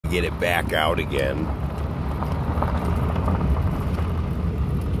get it back out again.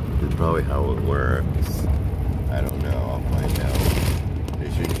 That's probably how it works. I don't know, I'll find out.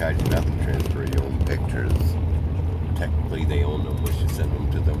 They shouldn't charge you nothing to transfer your own pictures. Technically they own them. Once you send them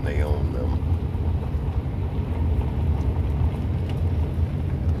to them, they own them.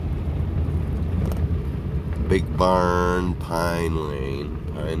 Big Barn, Pine Lane.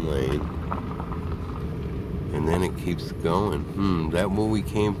 And then it keeps going. Is that where we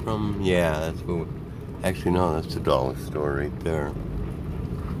came from? Yeah, that's where actually, no, that's the dollar store right there.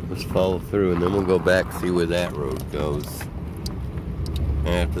 Let's follow through, and then we'll go back, see where that road goes. And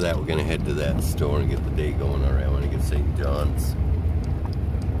after that, we're gonna head to that store and get the day going. All right, I want to get St. John's.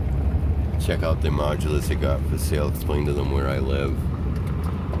 Check out the modulars they got for sale. Explain to them where I live.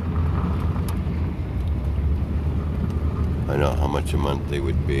 I know how much a month they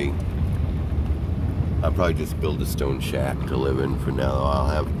would be. I'll probably just build a stone shack to live in for now. I'll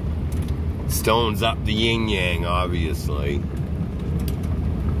have stones up the yin yang, obviously.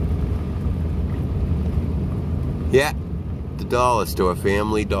 Yeah, the dollar store,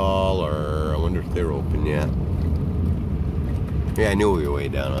 Family Dollar. I wonder if they're open yet. Yeah, I knew we were way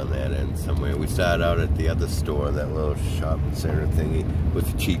down on that end somewhere. We started out at the other store, that little shopping center thingy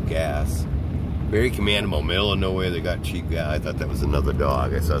with the cheap gas. Very commendable. Middle of nowhere, they got cheap gas. I thought that was another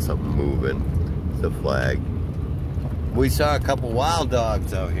dog. I saw something moving. It's a flag. We saw a couple wild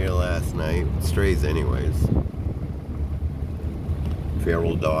dogs out here last night. Strays anyways.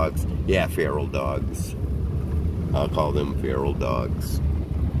 Feral dogs. Yeah, feral dogs. I'll call them feral dogs.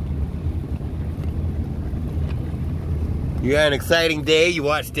 You had an exciting day? You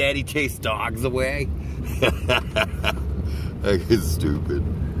watched Daddy chase dogs away? That is stupid.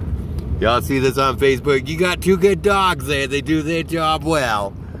 Y'all see this on Facebook? You got two good dogs there. They do their job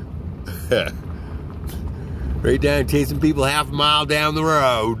well. Right down chasing people half a mile down the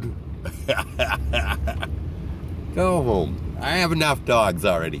road. Go home. I have enough dogs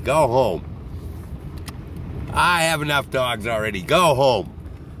already. Go home. I have enough dogs already. Go home.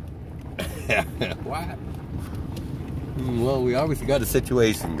 What? Well, we obviously got a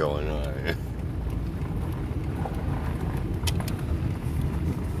situation going on.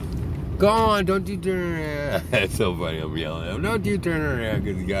 Go on, don't you turn around. That's so funny, I'm yelling at him. Don't you turn around,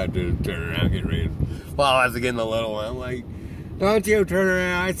 because you got to turn around, get ready. Well, I was getting the little one. I'm like, don't you turn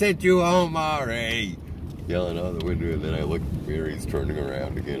around, I sent you home already. Yelling out the window, and then I look here, he's turning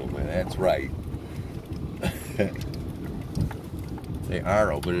around again. I'm like, that's right. They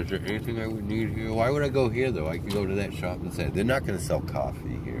are open. Is there anything I would need here? Why would I go here, though? I could go to that shop instead. They're not going to sell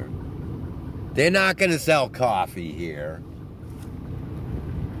coffee here. They're not going to sell coffee here.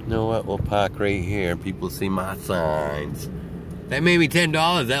 You know what? We'll park right here. People see my signs. That made me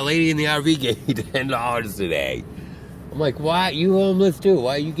 $10. That lady in the RV gave me $10 today. I'm like, what? You homeless too?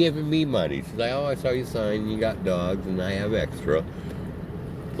 Why are you giving me money? She's like, oh, I saw your sign. You got dogs, and I have extra.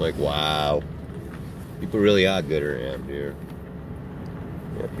 I'm like, wow. People really are good around here.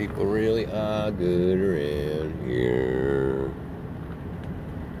 Yeah, people really are good around here.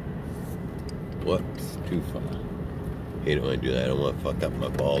 Whoops, too far. Hate it when I do that. I don't want to fuck up my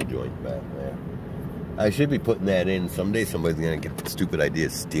ball joint back there. I should be putting that in. Someday somebody's going to get the stupid idea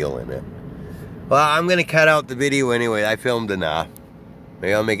of stealing it. Well, I'm going to cut out the video anyway. I filmed enough.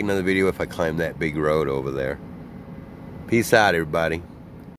 Maybe I'll make another video if I climb that big road over there. Peace out, everybody.